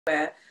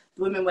where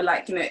the women were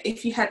like,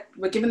 if you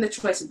were given the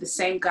choice of the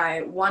same guy,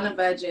 one a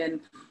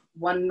virgin,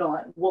 one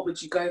not, what would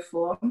you go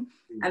for?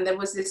 And there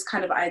was this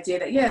kind of idea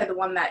that, the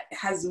one that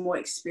has more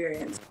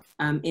experience.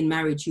 In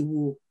marriage, you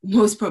will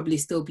most probably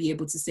still be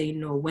able to say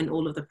no when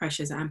all of the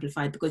pressures are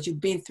amplified, because you've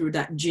been through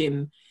that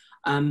gym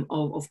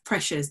of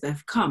pressures that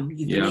have come.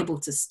 You've been able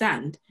to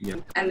stand.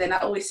 And then I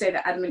always say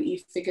that Adam and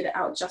Eve figured it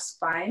out just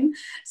fine.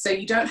 So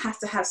you don't have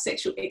to have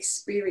sexual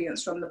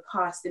experience from the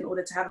past in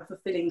order to have a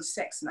fulfilling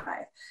sex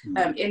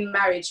life. In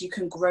marriage, you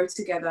can grow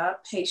together: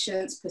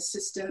 patience,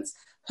 persistence,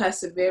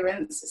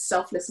 perseverance,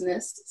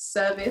 selflessness,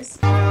 service.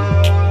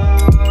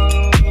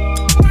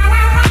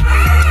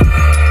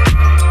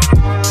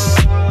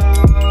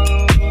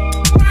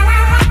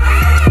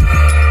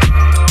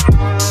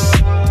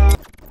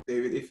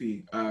 David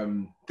Iffy,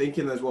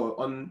 thinking as well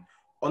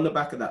on the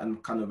back of that,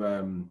 and kind of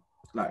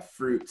like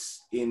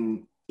fruits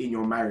in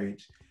your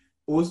marriage.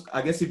 Also,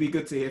 I guess it'd be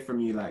good to hear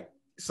from you like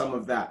some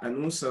of that,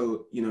 and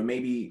also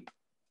maybe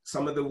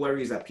some of the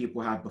worries that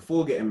people have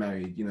before getting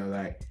married.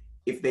 Like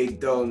if they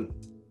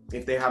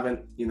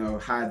haven't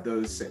had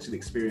those sexual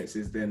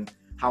experiences, then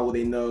how will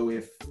they know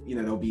if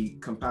they'll be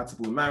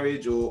compatible in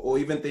marriage, or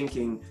even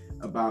thinking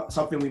about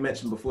something we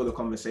mentioned before the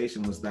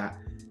conversation was that.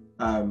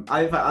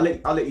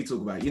 I'll let you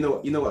talk about it. You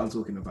know what I'm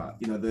talking about.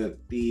 The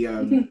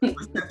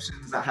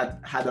perceptions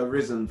that had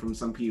arisen from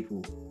some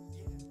people.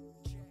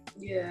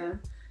 Yeah,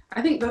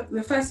 I think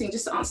the first thing,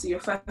 just to answer your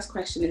first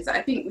question, is that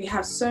I think we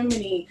have so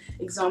many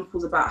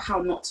examples about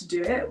how not to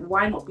do it.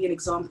 Why not be an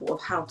example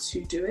of how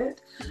to do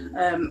it?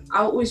 I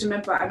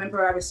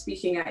remember I was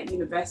speaking at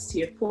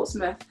University of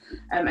Portsmouth,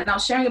 and I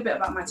was sharing a bit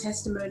about my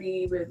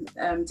testimony with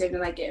David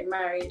and I getting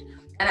married.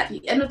 And at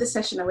the end of the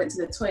session, I went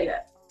to the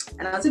toilet.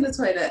 And I was in the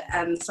toilet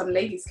and some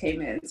ladies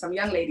came in, some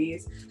young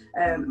ladies,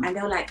 and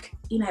they were like,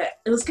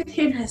 it was good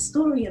hearing her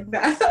story and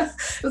that.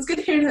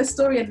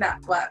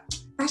 But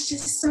that's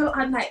just so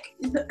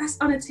that's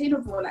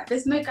unattainable. Like,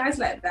 there's no guys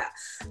like that.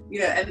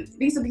 And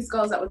these are these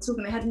girls that were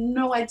talking, they had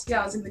no idea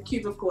I was in the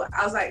cubicle.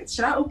 I was like,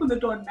 should I open the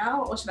door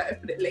now or should I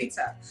open it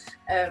later?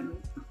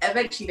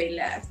 Eventually they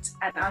left,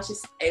 and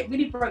it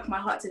really broke my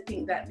heart to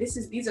think that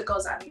these are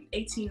girls that are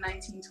 18,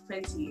 19,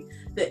 20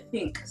 that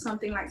think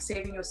something like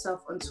saving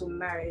yourself until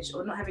marriage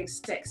or not having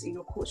sex in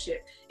your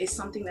courtship is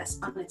something that's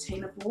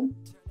unattainable.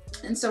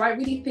 And so I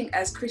really think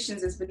as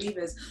Christians, as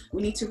believers,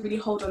 we need to really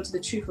hold on to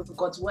the truth of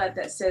God's word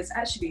that says,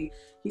 actually,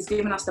 he's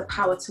given us the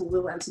power to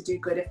will and to do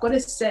good. If God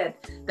has said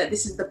that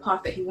this is the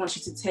path that he wants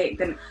you to take,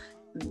 then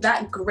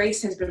that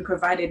grace has been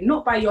provided,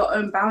 not by your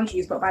own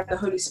boundaries, but by the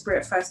Holy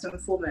Spirit first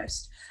and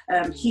foremost.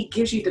 He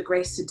gives you the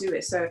grace to do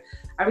it. So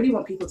I really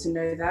want people to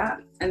know that.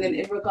 And then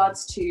in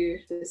regards to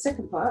the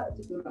second part,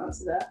 if you want to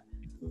answer that.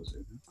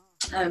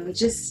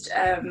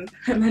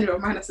 Emmanuel,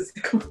 remind us the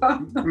second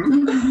part.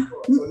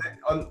 So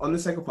on the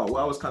second part,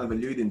 what I was kind of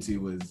alluding to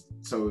was,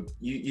 so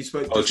you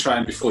spoke. Oh,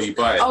 trying before you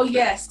buy it. Oh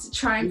yes,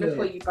 trying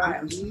before you buy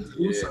it.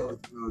 Also,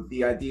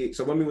 the idea.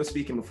 So when we were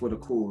speaking before the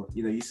call,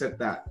 you said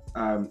that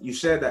you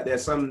shared that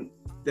there's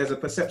a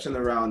perception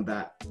around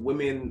that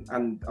women,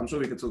 and I'm sure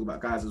we could talk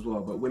about guys as well,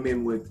 but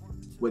women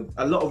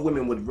a lot of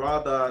women would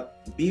rather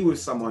be with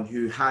someone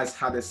who has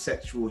had a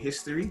sexual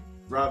history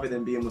rather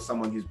than being with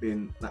someone who's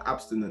been like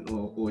abstinent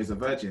or is a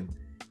virgin.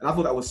 And I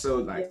thought that was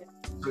so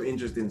so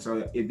interesting. So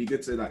it'd be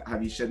good to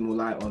have you shed more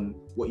light on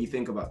what you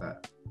think about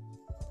that.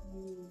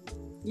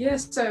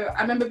 Yes, so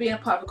I remember being a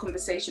part of a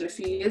conversation a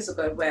few years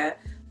ago where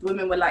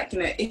women were like,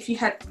 if you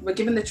were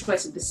given the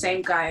choice of the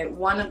same guy,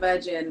 one a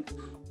virgin,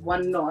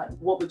 one not,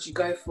 what would you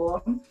go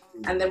for?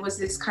 And there was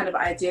this kind of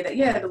idea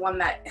that, the one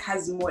that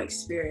has more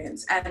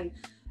experience. And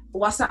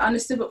whilst I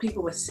understood what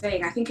people were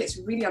saying, I think it's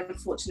really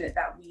unfortunate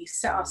that we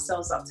set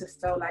ourselves up to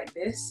fail like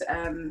this.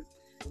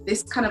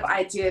 This kind of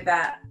idea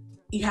that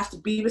you have to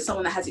be with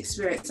someone that has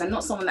experience and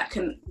not someone that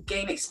can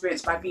gain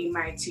experience by being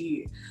married to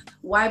you.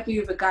 Why be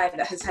with a guy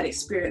that has had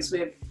experience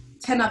with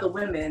 10 other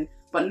women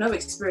but no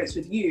experience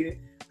with you?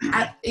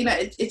 And,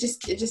 it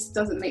just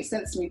doesn't make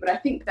sense to me. But I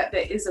think that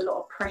there is a lot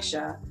of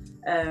pressure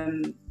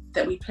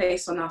that we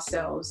place on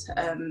ourselves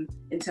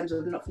in terms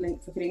of not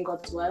fulfilling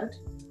God's word.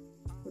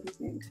 What do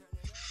you think?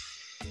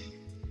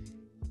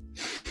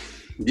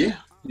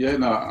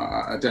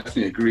 I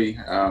definitely agree.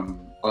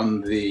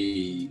 On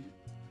the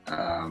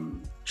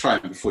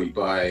trying before you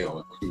buy,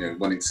 or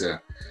wanting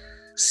to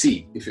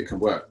see if it can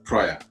work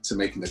prior to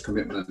making the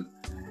commitment,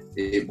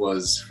 it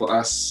was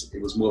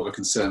more of a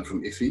concern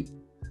from Iffy.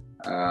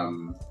 I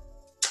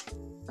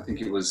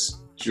think it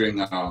was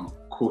during our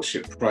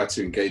courtship prior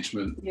to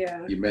engagement.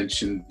 You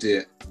mentioned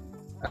it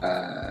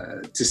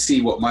to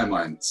see what my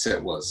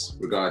mindset was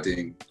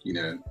regarding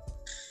the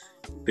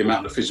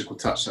amount of physical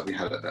touch that we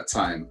had at that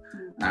time,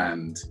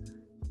 and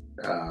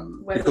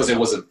because there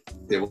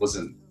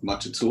wasn't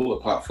much at all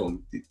apart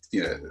from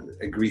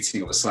a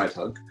greeting of a side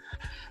hug.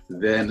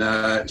 Then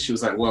she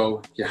was like,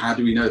 well, how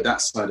do we know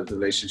that side of the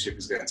relationship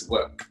is going to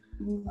work?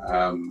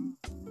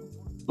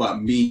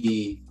 But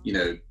me,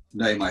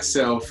 knowing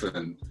myself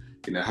and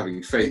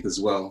having faith as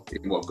well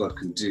in what God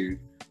can do,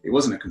 it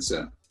wasn't a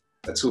concern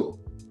at all.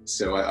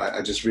 So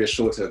I just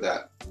reassured her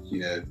that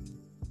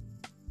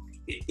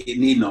it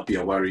need not be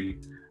a worry.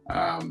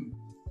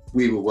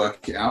 We will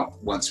work it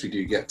out once we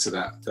do get to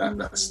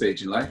that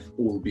stage in life.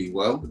 All will be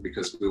well,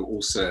 because we're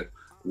also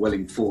well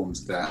informed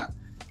that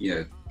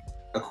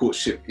a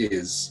courtship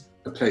is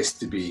a place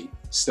to be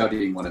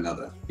studying one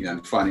another,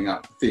 and finding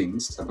out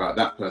things about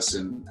that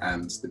person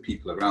and the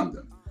people around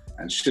them.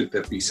 And should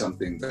there be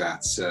something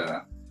that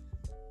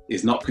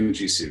is not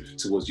conducive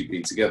towards you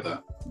being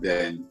together,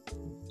 then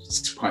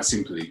quite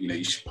simply,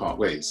 you should part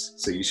ways.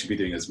 So you should be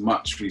doing as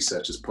much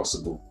research as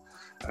possible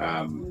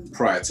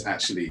prior to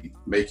actually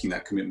making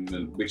that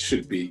commitment, which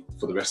should be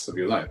for the rest of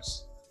your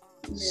lives.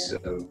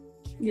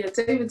 Yeah,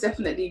 David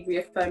definitely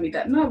reaffirmed me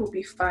that no, we'll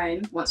be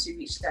fine once we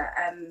reach that,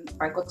 and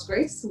by God's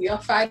grace, we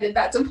are fine in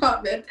that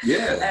department.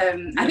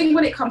 I think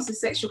when it comes to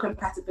sexual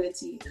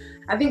compatibility,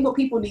 I think what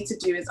people need to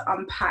do is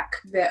unpack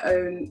their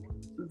own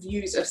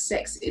views of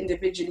sex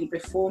individually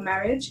before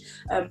marriage.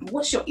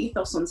 What's your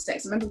ethos on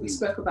sex? Remember we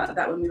spoke about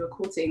that when we were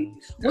courting.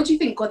 What do you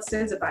think God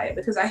says about it?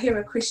 Because I hear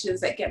of Christians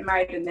that get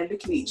married and they're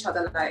looking at each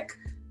other like,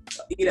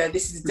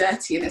 this is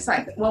dirty, and it's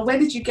like, well, where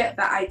did you get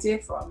that idea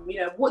from?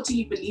 What do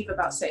you believe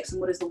about sex,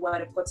 and what does the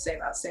word of God say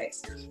about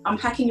sex?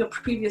 Unpacking your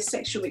previous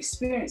sexual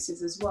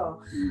experiences as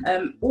well.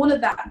 All of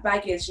that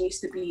baggage needs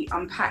to be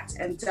unpacked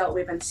and dealt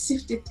with and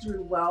sifted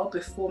through well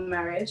before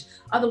marriage.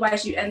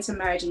 Otherwise you enter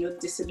marriage and you're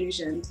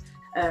disillusioned.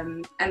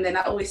 And then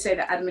I always say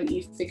that Adam and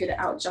Eve figured it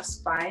out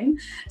just fine.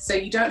 So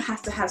you don't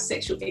have to have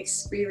sexual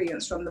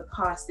experience from the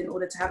past in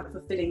order to have a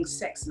fulfilling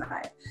sex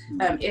life.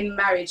 In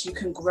marriage, you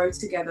can grow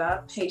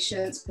together.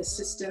 Patience,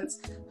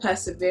 persistence,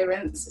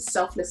 perseverance,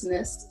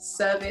 selflessness,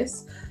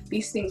 service.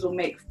 These things will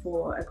make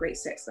for a great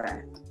sex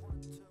life.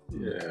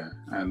 Yeah,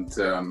 and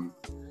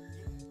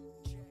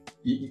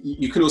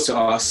you could also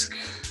ask,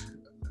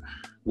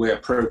 where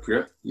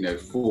appropriate,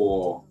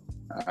 for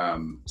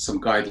some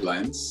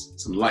guidelines,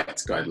 some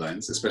light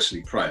guidelines,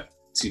 especially prior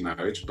to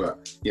marriage.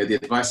 But the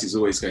advice is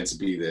always going to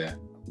be there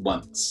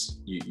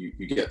once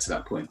you get to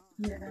that point.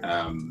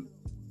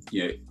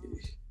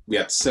 We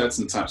had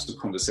certain types of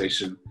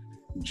conversation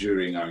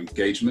during our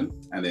engagement,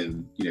 and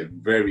then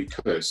very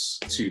close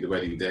to the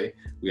wedding day,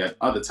 we had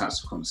other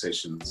types of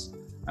conversations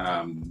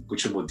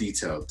which are more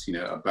detailed,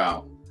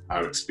 about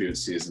our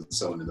experiences and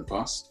so on in the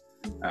past.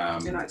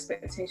 And our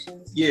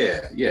expectations.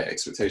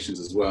 Expectations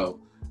as well.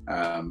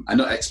 And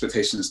not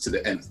expectations to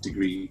the nth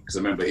degree, because I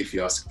remember if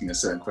you're asking a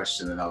certain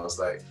question and I was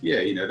like,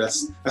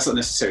 that's not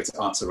necessary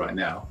to answer right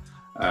now.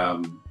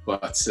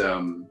 But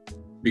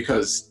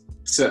because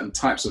certain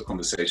types of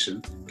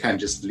conversation can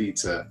just lead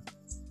to,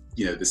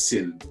 the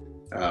sin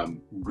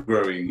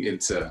growing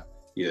into,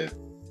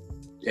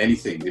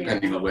 anything,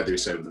 depending on whether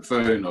it's over the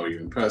phone or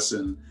you're in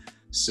person.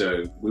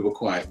 So we were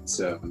quite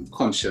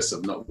conscious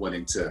of not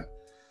wanting to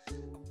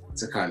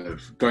kind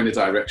of go in a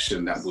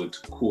direction that would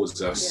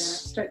cause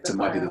us to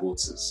muddy the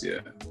waters.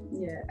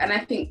 And I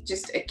think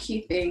just a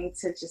key thing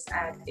to just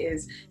add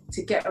is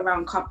to get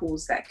around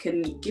couples that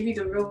can give you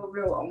the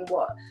real on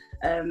what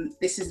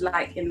this is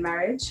like in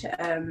marriage,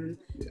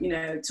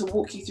 to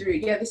walk you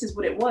through, this is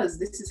what it was,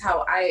 this is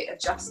how I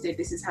adjusted,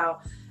 this is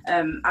how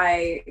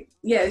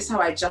this is how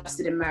I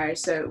adjusted in marriage.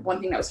 So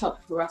one thing that was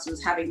helpful for us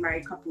was having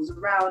married couples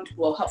around,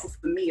 helpful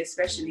for me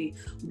especially,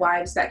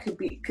 wives that could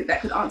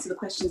answer the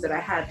questions that I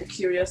had, the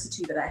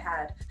curiosity that I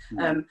had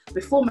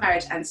before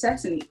marriage and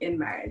certainly in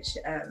marriage.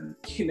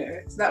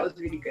 So that was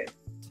really good.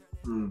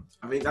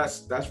 I think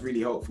that's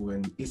really helpful,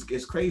 and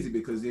it's crazy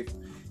because if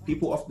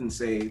people often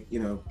say, we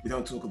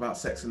don't talk about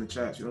sex in the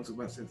church,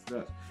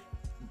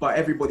 but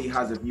everybody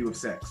has a view of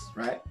sex,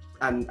 right?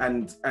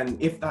 And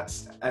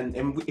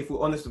if we're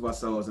honest with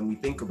ourselves and we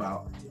think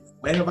about,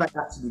 where have I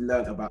actually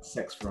learned about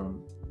sex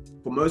from?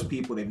 For most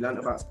people, they've learned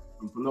about sex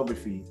from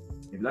pornography,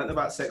 they've learned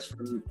about sex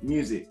from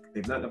music,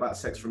 they've learned about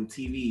sex from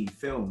TV,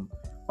 film.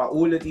 But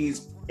all of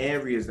these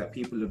areas that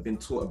people have been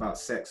taught about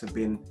sex have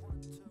been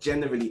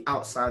generally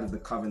outside of the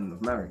covenant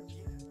of marriage.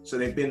 So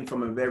they've been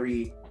from a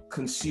very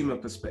consumer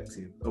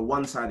perspective, a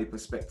one-sided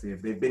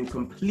perspective. They've been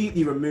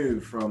completely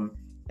removed from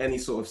any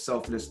sort of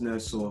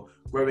selflessness or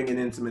growing in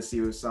intimacy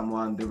with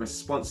someone, the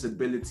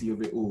responsibility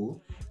of it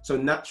all. So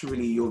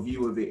naturally your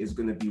view of it is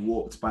going to be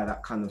warped by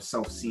that kind of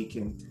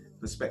self-seeking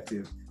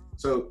perspective.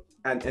 So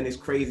and it's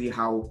crazy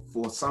how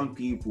for some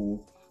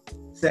people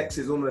sex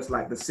is almost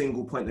like the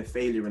single point of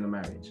failure in a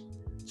marriage.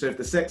 So if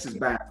the sex is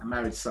bad, the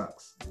marriage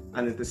sucks,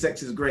 and if the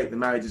sex is great, the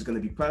marriage is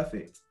going to be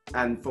perfect.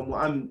 And from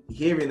what I'm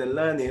hearing and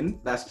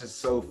learning, that's just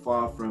so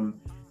far from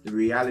the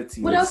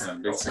reality. What else?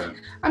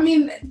 I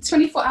mean,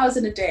 24 hours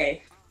in a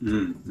day.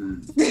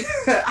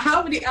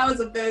 How many hours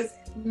of those,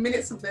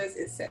 minutes of those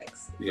is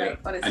sex? Like,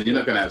 honestly. And you're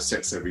not going to have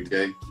sex every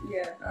day.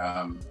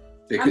 Some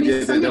there'll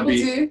people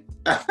do.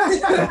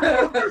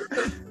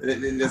 There's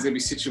going to be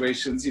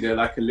situations,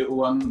 like a little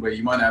one where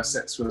you might have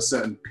sex for a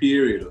certain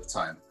period of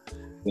time.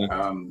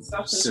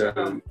 How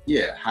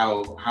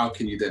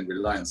can you then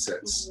rely on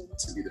sex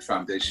to be the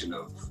foundation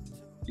of,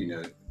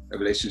 a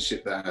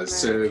relationship that has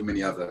so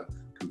many other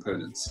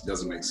components? It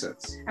doesn't make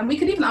sense. And we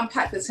could even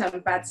unpack the term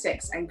bad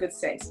sex and good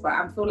sex, but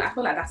I feel like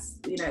that's,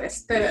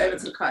 let's throw it over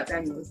to the Carter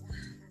Daniels.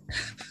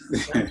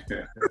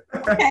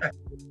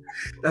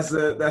 That's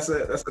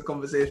a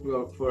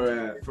conversation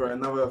for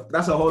another.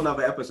 That's a whole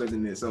nother episode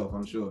in itself,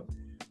 I'm sure.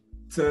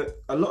 To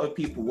a lot of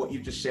people, what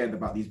you've just shared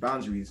about these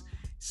boundaries,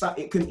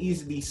 it can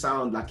easily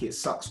sound like it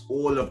sucks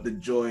all of the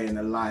joy and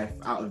the life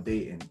out of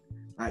dating.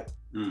 Like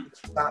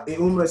it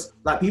almost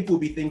like people will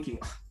be thinking,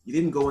 oh, you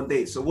didn't go on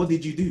dates, so what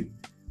did you do?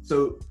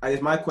 So I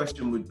guess my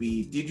question would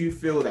be, did you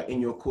feel that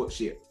in your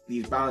courtship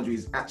these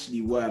boundaries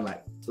actually were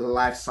like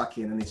life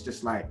sucking, and it's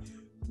just like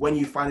when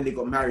you finally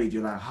got married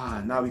you're like,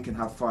 now we can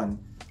have fun?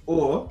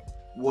 Or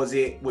were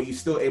you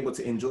still able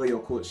to enjoy your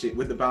courtship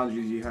with the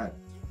boundaries you had?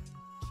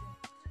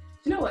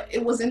 You know what,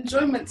 it was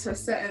enjoyment to a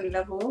certain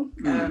level.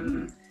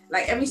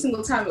 Like every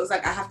single time it was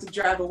like I have to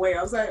drive away.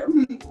 I was like,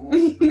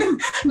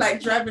 like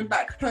driving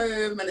back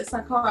home, and it's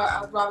like, oh,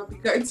 I'd rather be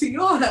going to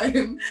your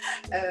home.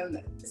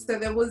 So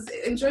there was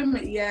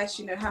enjoyment, yes,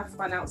 have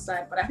fun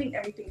outside, but I think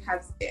everything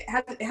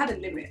had a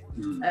limit.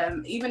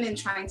 Even in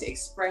trying to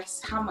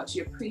express how much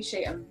you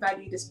appreciate and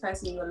value this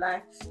person in your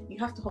life, you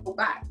have to hold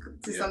back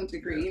to some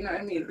degree, you know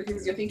what I mean?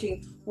 Because you're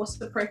thinking, what's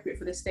appropriate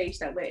for the stage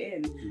that we're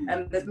in?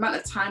 The amount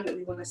of time that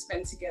we want to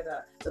spend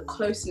together, the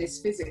closeness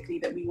physically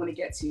that we want to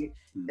get to,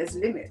 there's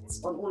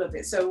limits on all of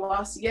it. So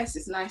whilst, yes,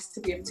 it's nice to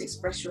be able to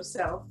express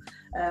yourself,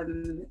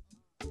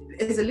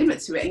 there's a limit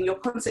to it, and you're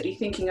constantly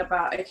thinking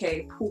about,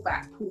 okay, pull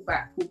back,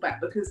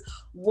 because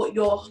what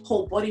your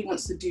whole body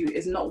wants to do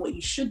is not what you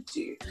should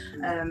do.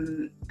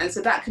 And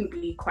so that can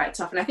be quite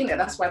tough. And I think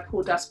that's why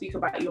Paul does speak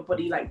about your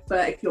body, like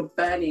if you're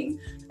burning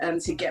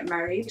to get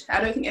married. I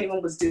don't think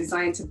anyone was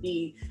designed to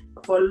be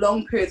for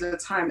long periods of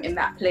time in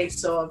that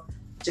place of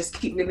just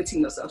keep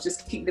limiting yourself,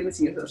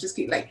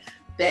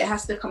 there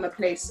has to come a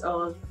place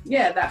of,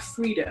 that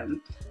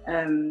freedom.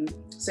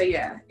 So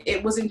yeah,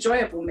 it was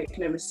enjoyable, make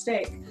no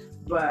mistake,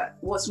 but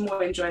what's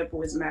more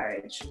enjoyable is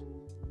marriage.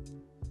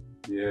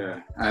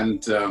 Yeah,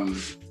 and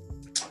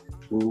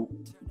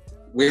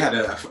we had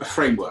a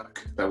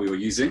framework that we were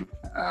using,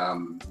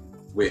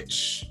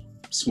 which,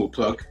 small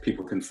plug,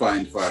 people can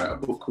find via a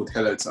book called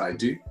Hello to I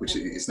Do, which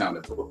is now in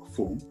a book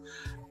form.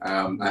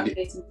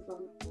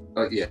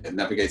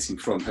 Navigating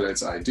from Hello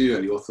to I Do,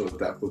 and the author of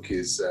that book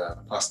is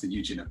Pastor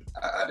Eugene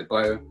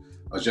Adebayo.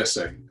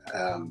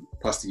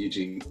 Pastor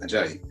Eugene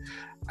Ajayi.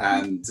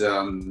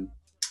 And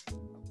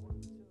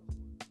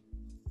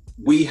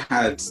we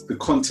had the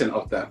content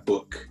of that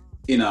book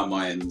in our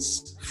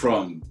minds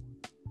from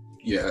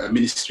a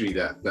ministry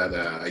that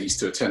I used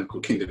to attend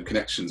called Kingdom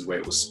Connections, where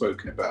it was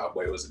spoken about,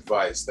 where it was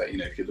advised that,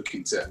 if you're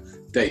looking to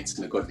date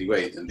in a godly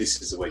way, then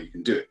this is the way you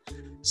can do it.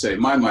 So in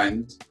my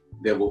mind,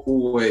 there were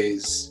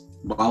always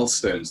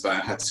milestones that I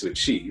had to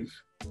achieve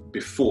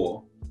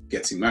before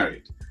getting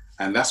married.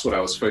 And that's what I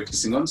was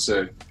focusing on.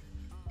 So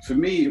for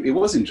me, it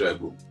was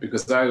enjoyable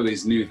because I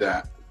always knew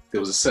that there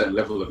was a certain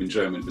level of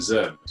enjoyment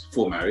reserved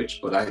for marriage,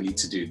 but I need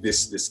to do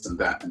this and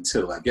that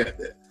until I get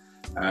there.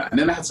 And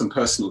then I had some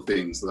personal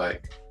things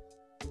like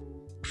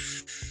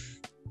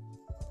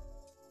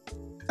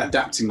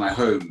adapting my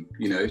home,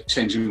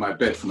 changing my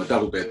bed from a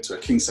double bed to a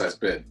king size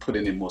bed,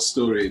 putting in more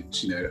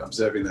storage,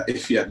 observing that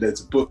if you had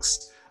loads of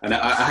books, and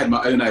I had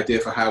my own idea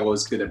for how I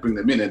was going to bring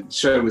them in. And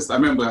I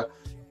remember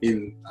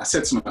I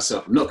said to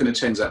myself, I'm not going to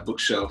change that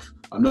bookshelf.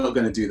 I'm not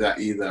going to do that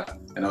either.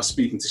 And I was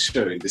speaking to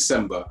Sho in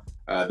December,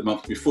 the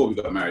month before we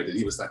got married, and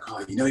he was like,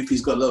 oh, if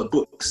he's got a lot of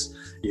books,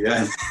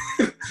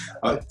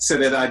 so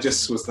then I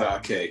just was like,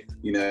 okay,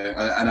 and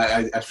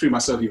I threw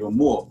myself even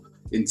more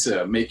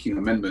into making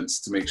amendments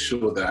to make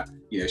sure that,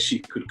 she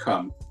could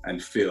come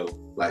and feel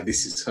like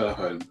this is her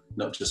home,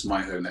 not just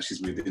my home that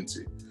she's moved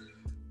into.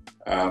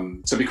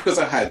 So because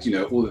I had,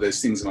 all of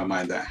those things in my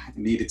mind that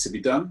needed to be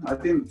done, I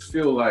didn't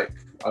feel like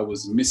I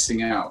was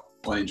missing out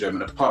on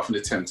enjoyment, apart from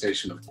the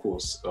temptation, of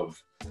course,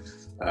 of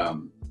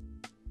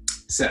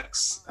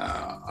sex.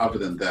 Other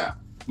than that,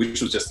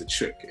 which was just a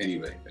trick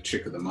anyway, a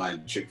trick of the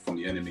mind, a trick from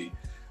the enemy.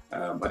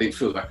 I didn't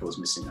feel like I was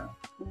missing out.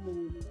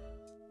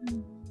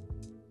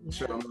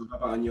 Sure. How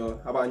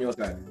about on your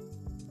side?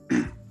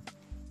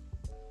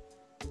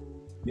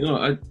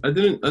 I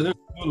didn't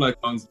feel like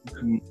I was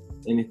missing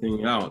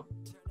anything out.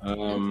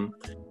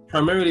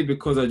 Primarily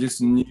because I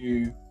just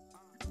knew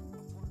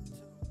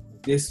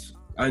this.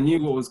 I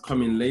knew what was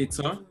coming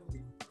later,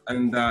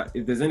 and that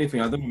if there's anything,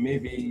 I don't know,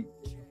 maybe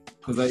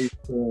because I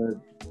used to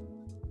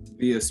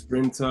be a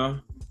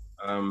sprinter,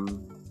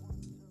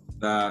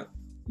 that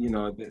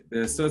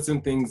there are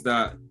certain things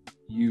that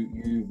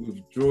you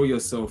withdraw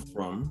yourself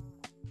from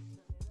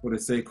for the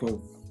sake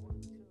of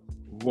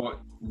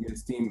what you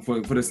esteem, for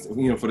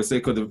the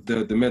sake of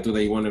the medal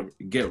that you want to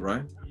get,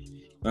 right?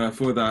 I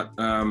feel that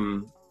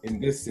in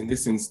this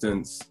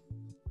instance,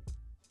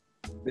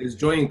 there's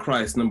joy in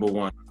Christ, number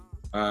one.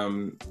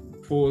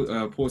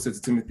 Paul said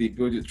to Timothy,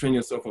 train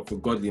yourself up for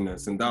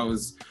godliness, and that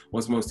was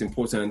what's most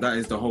important, and that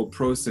is the whole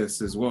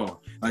process as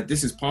well. Like,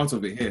 this is part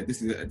of it here.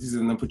 This is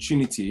an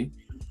opportunity,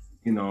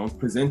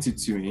 presented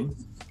to me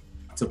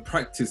to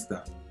practice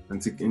that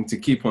and to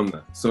keep on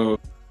that. So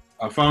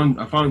I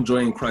found joy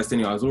in Christ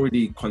anyway. I was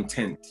already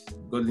content.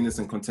 Godliness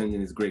and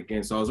contentment is a great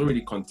game. So I was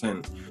already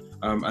content,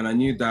 and I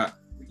knew that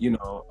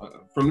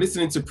from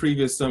listening to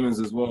previous sermons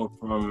as well,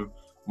 from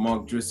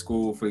Mark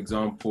Driscoll, for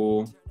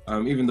example,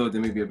 even though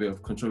there may be a bit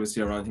of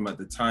controversy around him at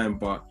the time,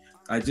 but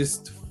I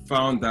just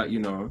found that,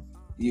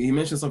 he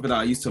mentioned something that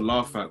I used to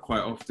laugh at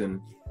quite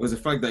often, was the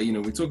fact that,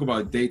 we talk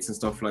about dates and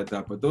stuff like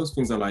that, but those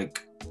things are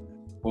like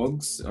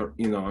bugs,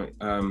 in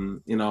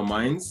our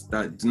minds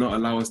that do not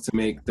allow us to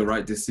make the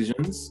right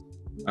decisions.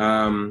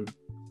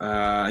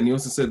 And you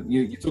also said,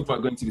 you talk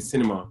about going to the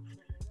cinema.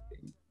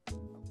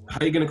 How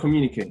are you going to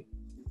communicate?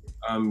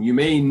 You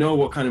may know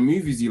what kind of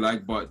movies you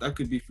like, but that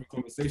could be through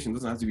conversation. It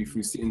doesn't have to be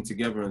through sitting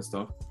together and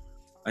stuff.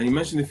 And you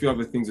mentioned a few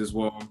other things as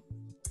well.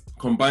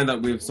 Combine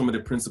that with some of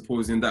the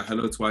principles in that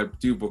Hello to I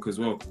Do book as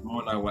well.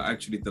 Mo and I were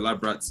actually the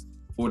lab rats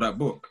for that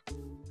book.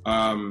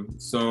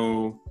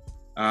 So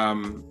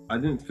I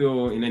didn't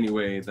feel in any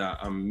way that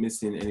I'm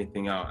missing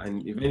anything out.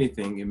 And if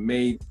anything, it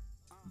made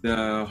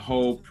the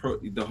whole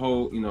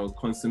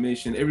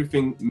consummation,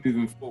 everything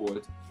moving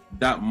forward,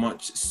 that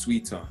much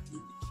sweeter,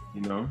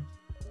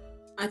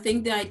 I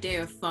think the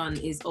idea of fun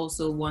is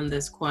also one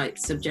that's quite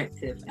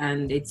subjective,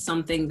 and it's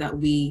something that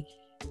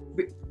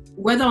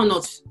whether or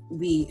not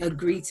we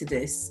agree to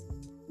this,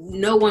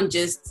 no one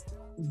just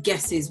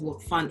guesses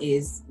what fun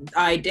is. The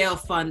idea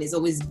of fun is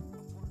always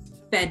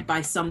fed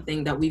by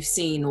something that we've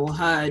seen or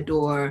heard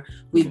or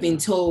we've been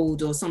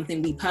told or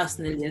something we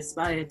personally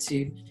aspire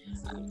to.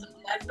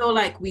 I feel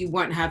like we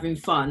weren't having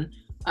fun.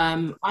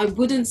 I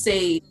wouldn't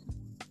say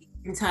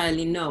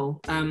entirely no.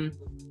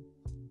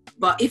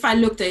 But if I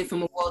looked at it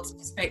from a world's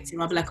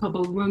perspective, I'd be like, oh,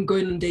 but we weren't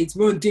going on dates,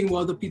 we weren't doing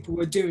what other people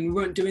were doing, we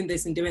weren't doing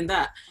this and doing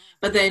that.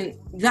 But then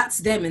that's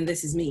them and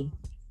this is me.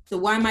 So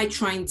why am I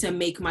trying to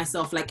make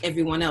myself like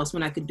everyone else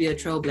when I could be a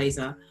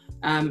trailblazer?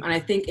 And I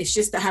think it's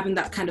just that having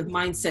that kind of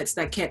mindset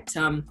that kept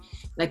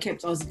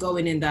us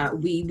going in that.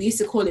 We used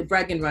to call it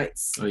bragging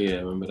rights. Oh yeah, I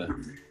remember that.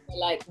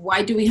 Like,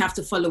 why do we have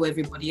to follow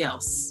everybody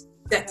else?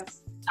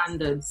 That's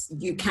standards,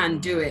 you can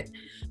do it.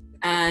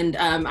 And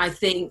I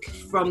think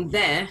from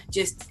there,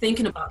 just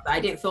thinking about that,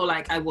 I didn't feel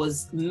like I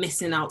was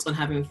missing out on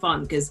having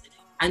fun because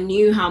I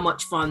knew how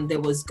much fun there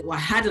was. I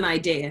had an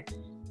idea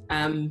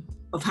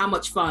of how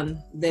much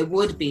fun there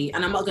would be.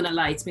 And I'm not going to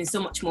lie, it's been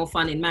so much more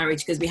fun in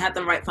marriage because we had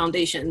the right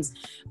foundations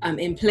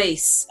in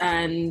place.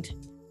 And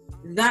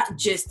that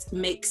just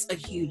makes a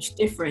huge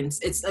difference.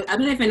 I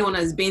don't know if anyone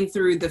has been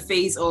through the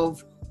phase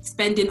of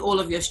spending all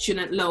of your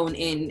student loan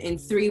in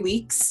 3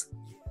 weeks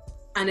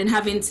and then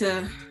having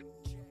to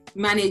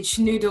manage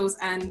noodles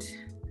and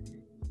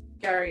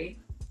Gary.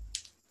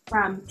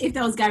 If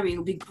there was Gary, it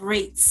would be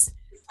great.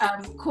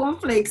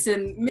 Cornflakes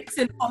and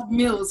mixing odd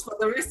meals for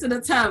the rest of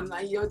the term,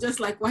 and you're just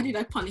like, why did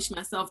I punish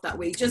myself that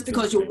way? Just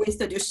because you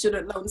wasted your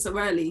student loan so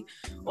early.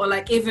 Or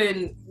like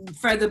even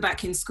further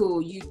back in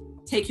school,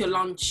 you take your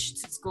lunch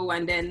to school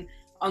and then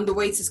on the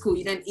way to school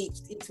you then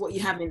eat what you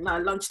have in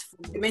lunch.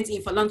 You're meant to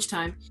eat for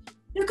lunchtime.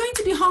 You're going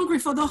to be hungry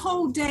for the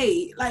whole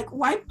day. Like,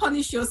 why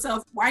punish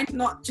yourself? Why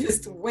not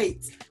just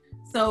wait?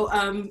 So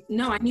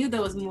no, I knew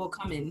there was more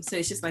coming. So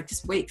it's just like,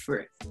 just wait for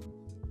it.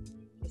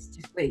 Just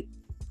wait.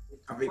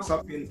 I think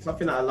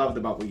something that I loved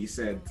about what you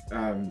said,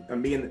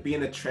 and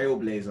being a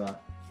trailblazer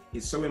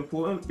is so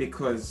important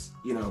because,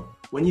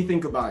 when you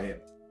think about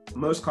it,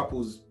 most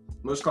couples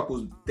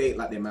date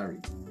like they're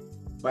married,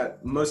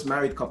 but most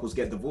married couples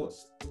get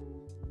divorced.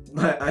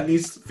 At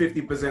least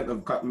 50%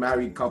 of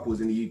married couples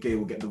in the UK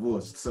will get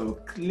divorced. So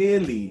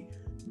clearly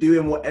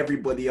doing what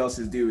everybody else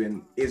is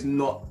doing is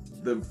not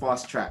the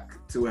fast track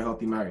to a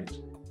healthy marriage.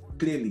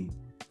 Clearly,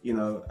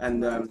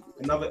 and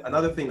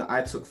another thing that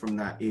I took from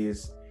that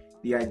is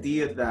the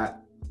idea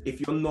that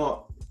if you're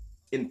not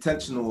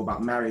intentional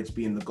about marriage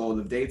being the goal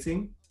of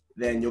dating,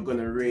 then you're going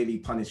to really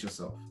punish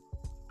yourself.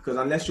 Because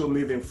unless you're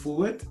moving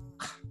forward,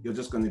 you're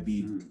just going to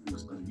be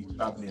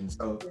struggling.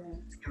 So,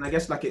 and I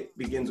guess like it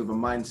begins with a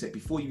mindset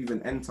before you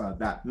even enter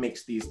that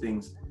makes these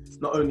things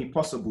not only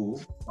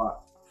possible,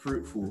 but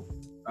fruitful.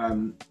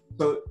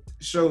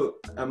 So,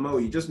 Mo,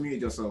 you just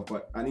muted yourself,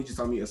 but I need you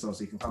to unmute yourself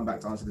so you can come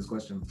back to answer this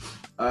question.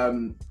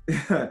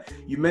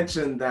 You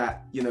mentioned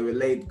that, it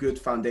laid good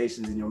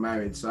foundations in your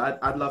marriage. So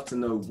I'd love to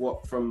know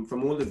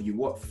from all of you,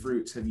 what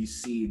fruits have you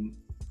seen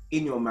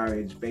in your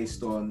marriage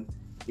based on,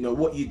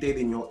 what you did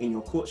in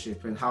your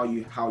courtship and how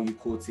you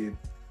courted?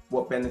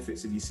 What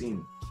benefits have you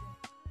seen?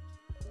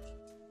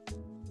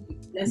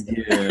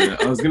 Yeah,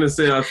 I was going to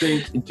say, I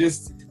think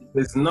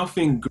there's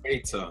nothing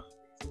greater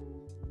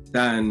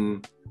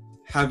than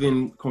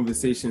having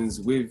conversations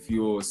with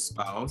your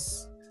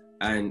spouse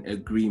and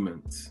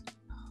agreement.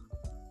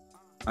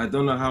 I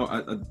don't know how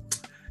I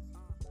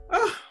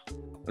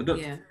don't.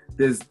 Yeah.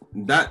 There's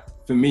that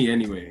for me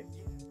anyway.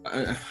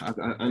 I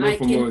know like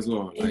for more as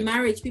well. In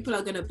marriage, people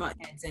are going to butt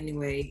heads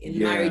anyway. In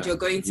marriage, you're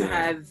going to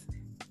have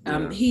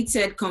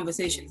heated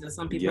conversations, as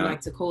some people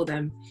like to call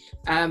them.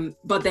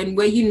 But then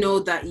where you know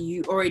that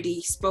you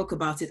already spoke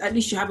about it, at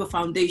least you have a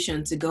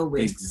foundation to go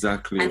with.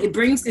 Exactly. And it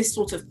brings this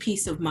sort of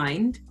peace of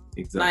mind.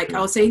 Exactly. Like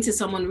I was saying to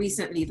someone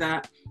recently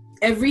that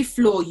every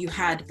flaw you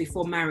had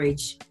before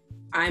marriage,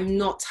 I'm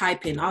not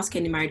typing. Ask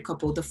any married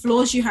couple. The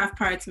flaws you have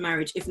prior to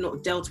marriage, if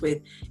not dealt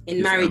with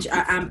in marriage,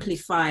 are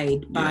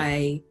amplified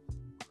by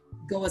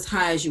go as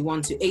high as you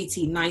want to,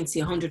 80,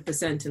 90,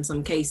 100% in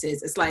some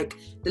cases. It's like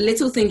the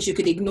little things you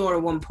could ignore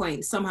at one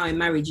point, somehow in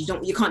marriage,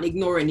 you can't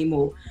ignore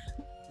anymore.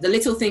 The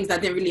little things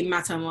that didn't really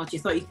matter much, you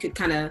thought you could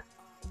kind of,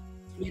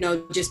 you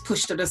know, just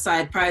push to the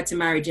side prior to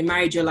marriage. In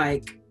marriage, you're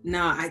like,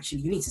 nah,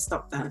 actually, you need to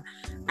stop that.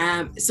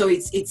 So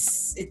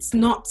it's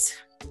not,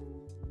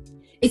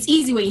 it's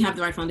easy when you have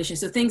the right foundation.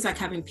 So things like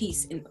having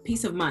peace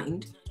of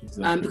mind,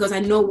 because I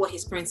know what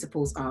his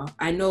principles are.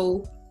 I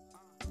know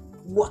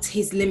what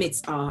his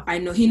limits are. I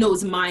know he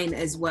knows mine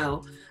as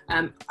well.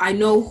 I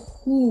know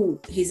who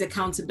his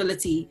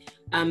accountability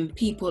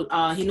people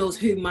are. He knows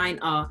who mine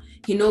are.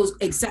 He knows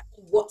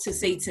exactly what to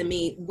say to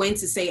me, when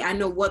to say. I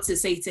know what to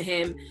say to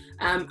him.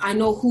 I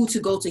know who to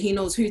go to. He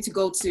knows who to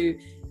go to.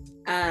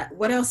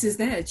 What else is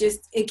there?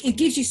 Just it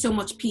gives you so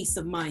much peace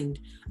of mind.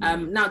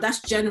 Now that's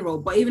general,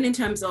 but even in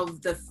terms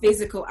of the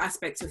physical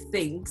aspect of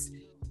things,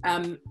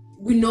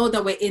 we know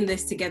that we're in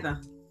this together,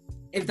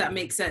 if that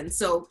makes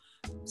sense.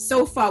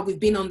 So far we've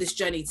been on this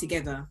journey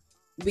together.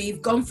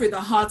 We've gone through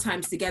the hard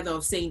times together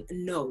of saying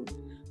no,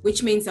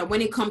 which means that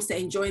when it comes to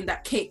enjoying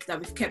that cake that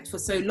we've kept for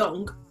so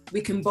long,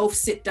 we can both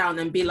sit down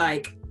and be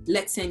like,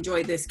 let's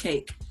enjoy this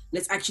cake.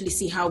 Let's actually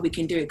see how we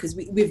can do it, because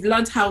we've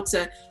learned how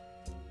to,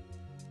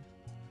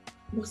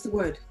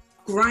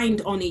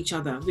 grind on each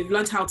other. We've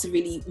learned how to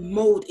really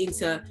mold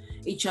into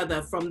each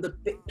other from the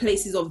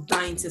places of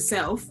dying to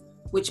self,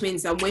 which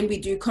means that when we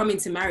do come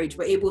into marriage,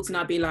 we're able to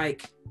now be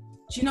like,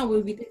 do you know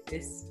when we did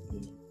this?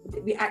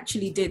 We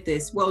actually did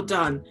this. Well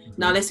done.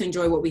 Now let's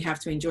enjoy what we have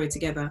to enjoy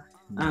together.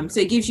 So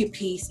it gives you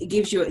peace. It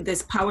gives you,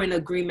 there's power in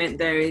agreement.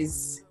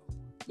 There's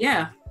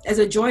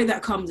a joy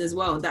that comes as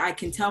well, that I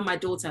can tell my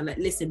daughter, like,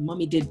 listen,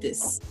 mommy did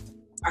this.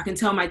 I can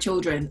tell my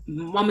children,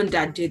 mom and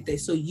dad did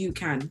this, so you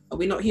can.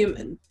 We're not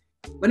human.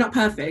 We're not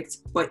perfect,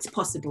 but it's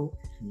possible.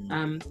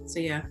 So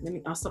yeah,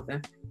 I'll stop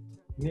there.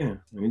 Yeah,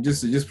 I mean, it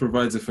just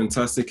provides a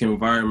fantastic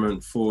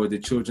environment for the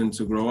children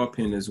to grow up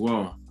in as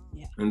well.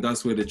 Yeah. And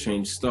that's where the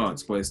change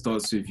starts, but it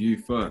starts with you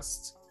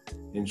first,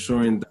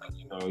 ensuring that,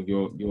 you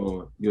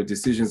know, your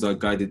decisions are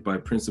guided by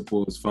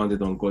principles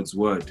founded on God's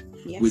word,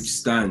 which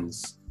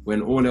stands.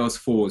 When all else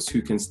falls,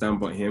 who can stand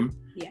but him?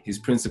 Yeah. His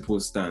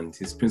principles stand,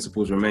 his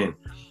principles remain.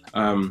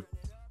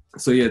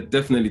 So yeah,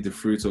 definitely the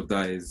fruit of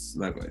that is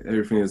like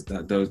everything is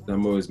that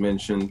Mo has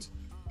mentioned.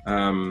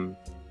 I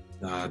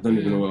don't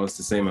even know what else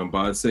to say, man,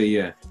 but I'd say,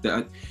 yeah,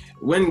 that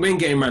when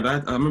getting married, I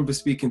remember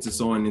speaking to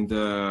someone in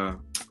the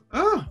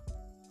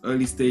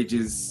early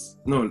stages,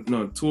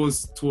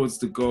 towards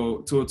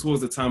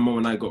the time Mo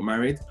and I got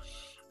married.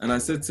 And I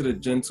said to the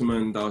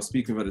gentleman that I was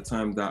speaking with at the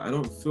time that I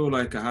don't feel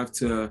like I have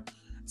to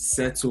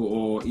settle,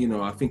 or, you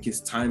know, I think it's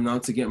time now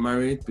to get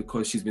married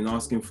because she's been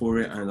asking for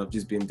it and I've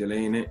just been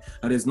delaying it.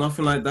 And there's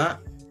nothing like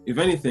that. If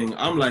anything,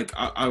 I'm like,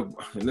 I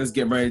let's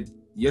get married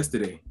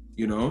yesterday,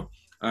 you know?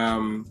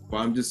 But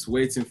I'm just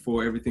waiting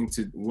for everything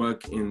to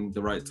work in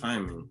the right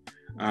timing.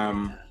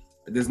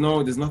 There's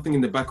nothing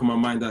in the back of my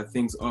mind that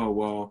thinks, oh,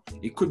 well,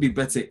 it could be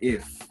better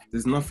if.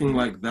 There's nothing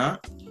like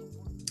that,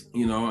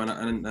 you know,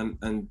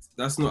 and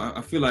that's not,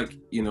 I feel like,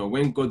 you know,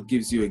 when God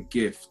gives you a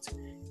gift,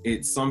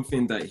 it's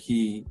something that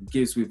he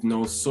gives with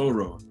no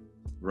sorrow,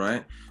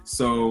 right?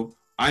 So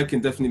I can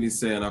definitely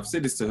say, and I've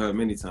said this to her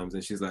many times,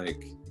 and she's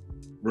like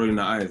rolling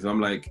her eyes.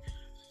 I'm like,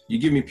 you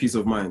give me peace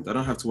of mind. I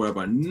don't have to worry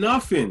about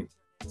nothing.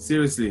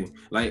 Seriously,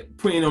 like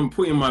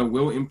putting my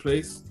will in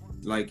place.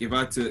 Like if I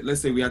had to,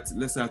 let's say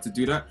I had to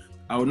do that,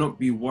 I would not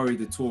be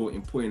worried at all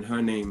in putting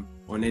her name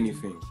on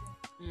anything.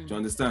 Do you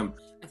understand?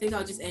 I think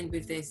I'll just end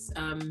with this.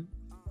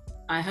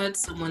 I heard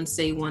someone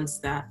say once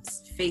that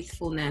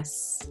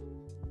faithfulness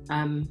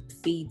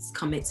feeds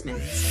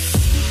commitment.